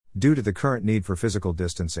Due to the current need for physical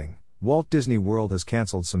distancing, Walt Disney World has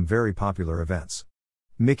canceled some very popular events.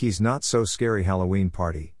 Mickey's Not So Scary Halloween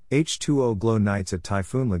Party, H2O Glow Nights at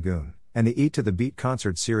Typhoon Lagoon, and the Eat to the Beat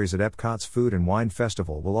concert series at Epcot's Food and Wine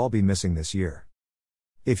Festival will all be missing this year.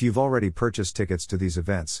 If you've already purchased tickets to these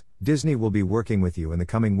events, Disney will be working with you in the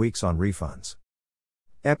coming weeks on refunds.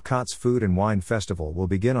 Epcot's Food and Wine Festival will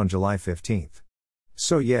begin on July 15th.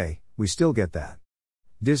 So yay, we still get that.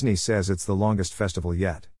 Disney says it's the longest festival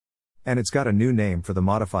yet. And it's got a new name for the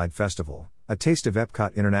modified festival, A Taste of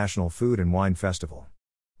Epcot International Food and Wine Festival.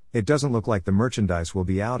 It doesn't look like the merchandise will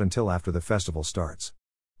be out until after the festival starts.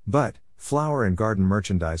 But, flower and garden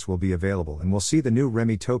merchandise will be available, and we'll see the new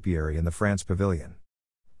Remy Topiary in the France Pavilion.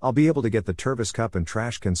 I'll be able to get the Tervis cup and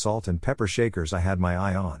trash can salt and pepper shakers I had my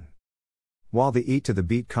eye on. While the Eat to the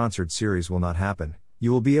Beat concert series will not happen,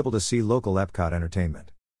 you will be able to see local Epcot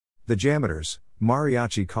entertainment. The Jammers,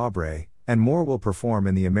 Mariachi Cabaret, and more will perform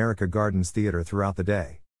in the America Gardens Theater throughout the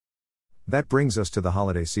day. That brings us to the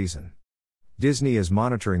holiday season. Disney is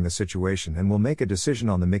monitoring the situation and will make a decision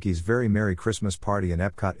on the Mickey's Very Merry Christmas Party and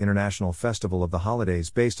Epcot International Festival of the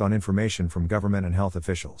Holidays based on information from government and health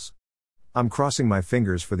officials. I'm crossing my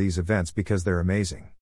fingers for these events because they're amazing.